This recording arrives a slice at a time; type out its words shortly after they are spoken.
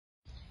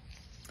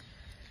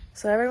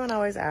So everyone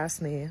always asks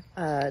me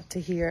to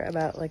hear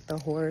about like the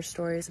horror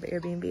stories of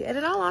Airbnb. And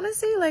in all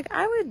honesty, like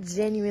I would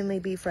genuinely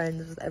be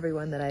friends with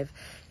everyone that I've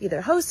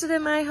either hosted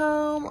in my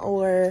home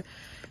or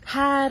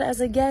had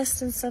as a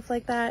guest and stuff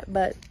like that.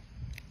 But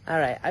all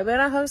right, I've been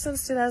a host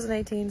since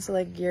 2018, so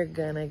like you're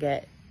gonna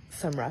get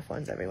some rough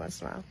ones every once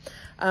in a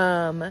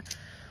while.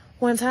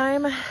 One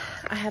time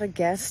I had a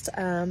guest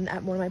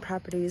at one of my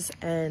properties,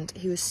 and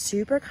he was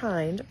super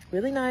kind,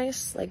 really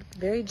nice, like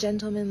very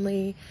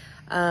gentlemanly.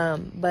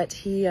 But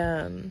he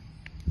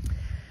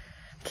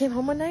came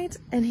home one night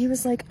and he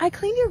was like, I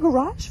cleaned your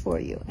garage for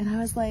you. And I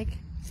was like,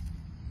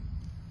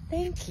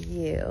 thank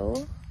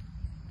you.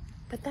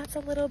 But that's a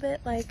little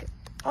bit like,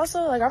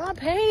 also like, I'm not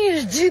paying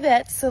you to do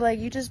that. So like,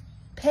 you just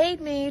paid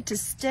me to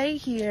stay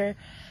here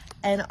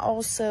and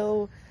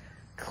also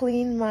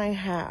clean my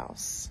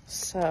house.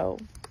 So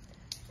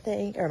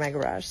or my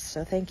garage.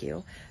 So thank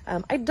you.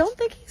 I don't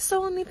think he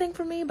stole anything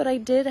from me, but I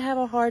did have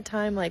a hard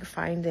time like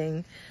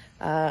finding,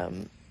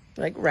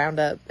 like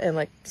Roundup and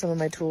like some of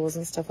my tools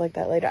and stuff like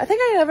that later. I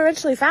think I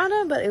eventually found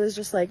them, but it was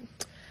just like,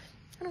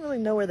 I don't really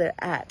know where they're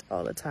at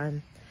all the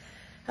time.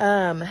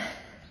 And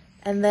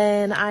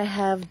then I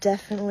have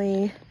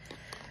definitely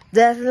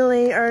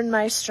earned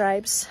my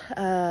stripes,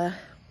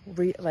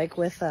 like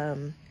with,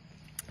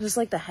 just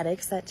like the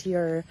headaches that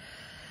you're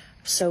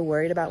so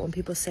worried about when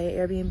people say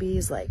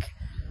Airbnbs, like,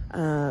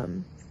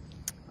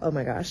 oh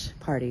my gosh,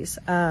 parties.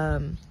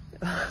 So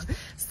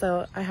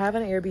I have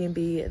an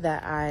Airbnb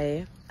that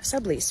I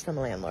subleased from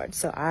a landlord.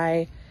 So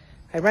I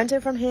rent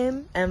it from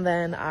him, and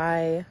then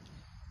I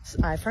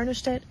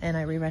furnished it and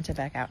I re-rent it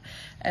back out.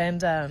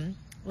 And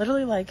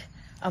literally like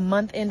a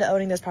month into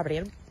owning this property,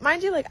 and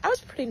mind you, like I was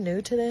pretty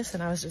new to this,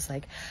 and I was just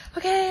like,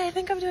 okay, I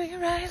think I'm doing it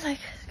right, like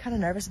kind of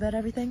nervous about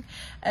everything.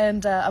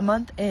 And a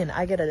month in,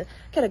 I get a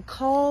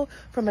call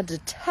from a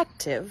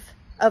detective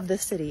of the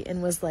city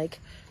and was like,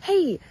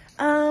 hey,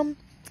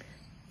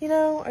 you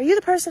know, are you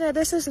the person at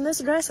this and this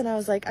address? And I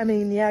was like, I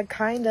mean, yeah,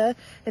 kinda.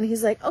 And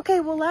he's like,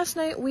 okay, well, last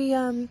night we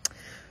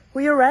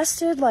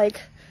arrested like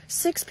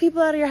 6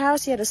 people out of your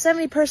house. You had a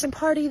 70-person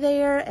party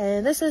there,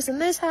 and this and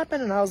this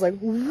happened. And I was like,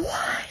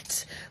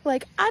 what?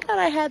 Like, I thought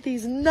I had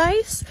these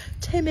nice,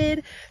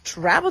 timid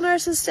travel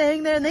nurses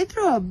staying there, and they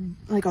throw a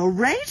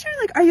ranger?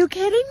 Like, are you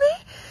kidding me?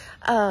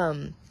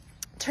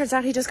 Turns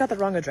out he just got the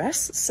wrong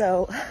address,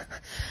 so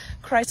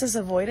crisis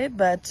avoided.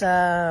 But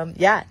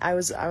yeah, I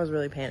was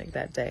really panicked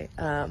that day.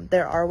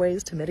 There are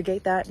ways to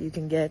mitigate that. You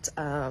can get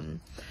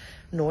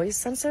noise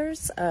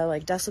sensors,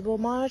 like decibel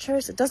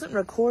monitors. It doesn't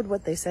record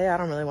what they say. I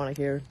don't really want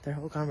to hear their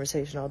whole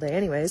conversation all day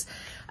anyways.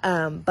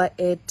 But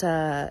it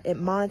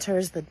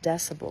monitors the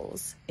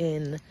decibels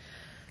in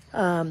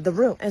the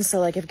room. And so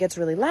like if it gets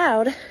really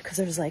loud, because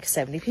there's like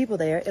 70 people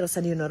there, it'll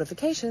send you a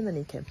notification. Then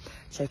you can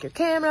check your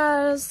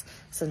cameras,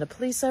 send the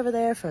police over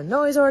there for a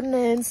noise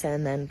ordinance,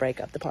 and then break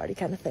up the party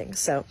kind of thing.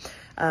 So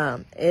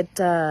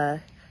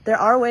there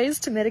are ways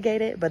to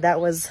mitigate it, but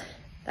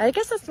I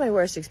guess that's my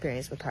worst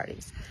experience with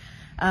parties.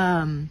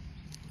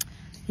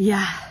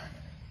 Yeah,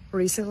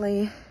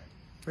 recently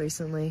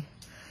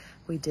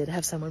we did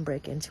have someone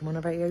break into one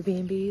of our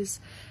Airbnbs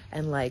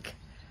and like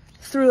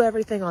threw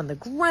everything on the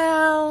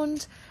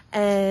ground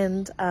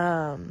and,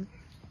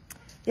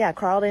 yeah,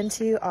 crawled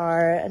into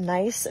our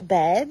nice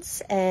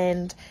beds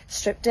and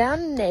stripped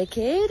down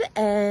naked.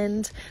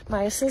 And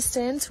my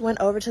assistant went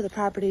over to the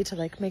property to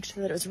like make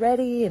sure that it was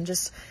ready and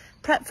just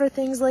prep for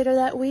things later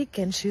that week.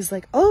 And she's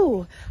like,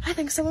 oh, I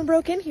think someone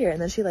broke in here. And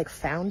then she like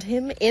found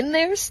him in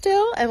there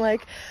still. And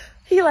like,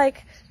 he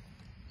like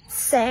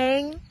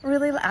sang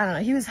really, I don't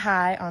know, he was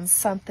high on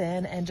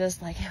something, and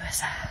just like, it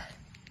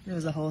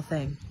was a whole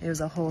thing. It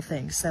was a whole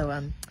thing.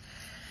 So,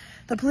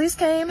 the police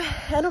came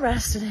and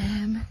arrested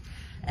him,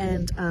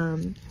 and,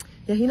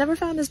 yeah, he never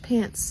found his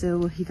pants,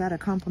 so he got a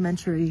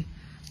complimentary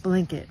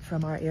blanket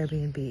from our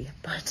Airbnb.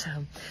 But,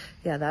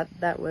 yeah,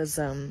 that was,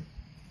 I think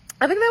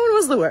that one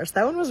was the worst.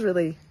 That one was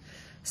really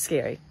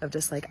scary, of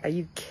just like, are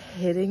you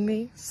kidding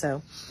me?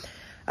 So,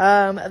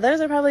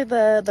 those are probably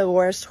the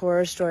worst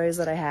horror stories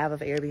that I have of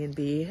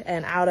Airbnb.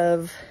 And out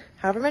of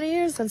however many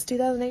years, since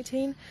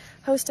 2018,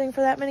 hosting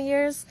for that many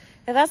years,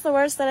 if that's the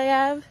worst that I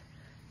have,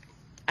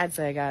 I'd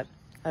say I got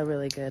a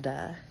really good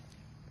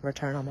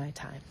return on my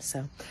time.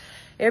 So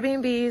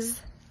Airbnbs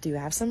do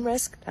have some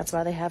risk. That's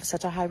why they have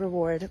such a high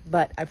reward,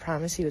 but I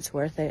promise you it's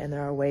worth it, and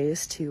there are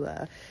ways to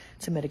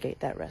mitigate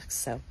that risk.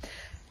 So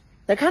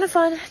they're kind of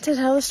fun to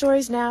tell the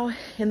stories now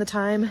in the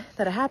time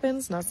that it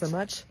happens. Not so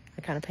much.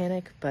 I kind of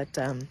panic, but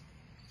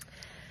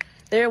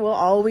there will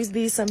always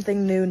be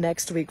something new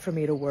next week for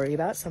me to worry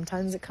about.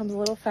 Sometimes it comes a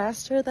little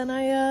faster than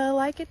I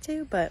like it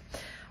to, but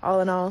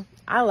all in all,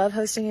 I love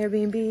hosting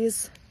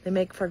Airbnbs. They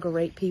make for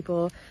great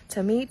people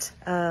to meet,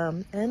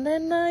 and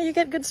then you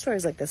get good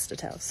stories like this to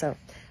tell. So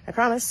I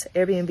promise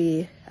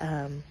Airbnb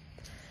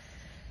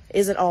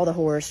isn't all the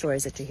horror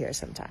stories that you hear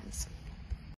sometimes.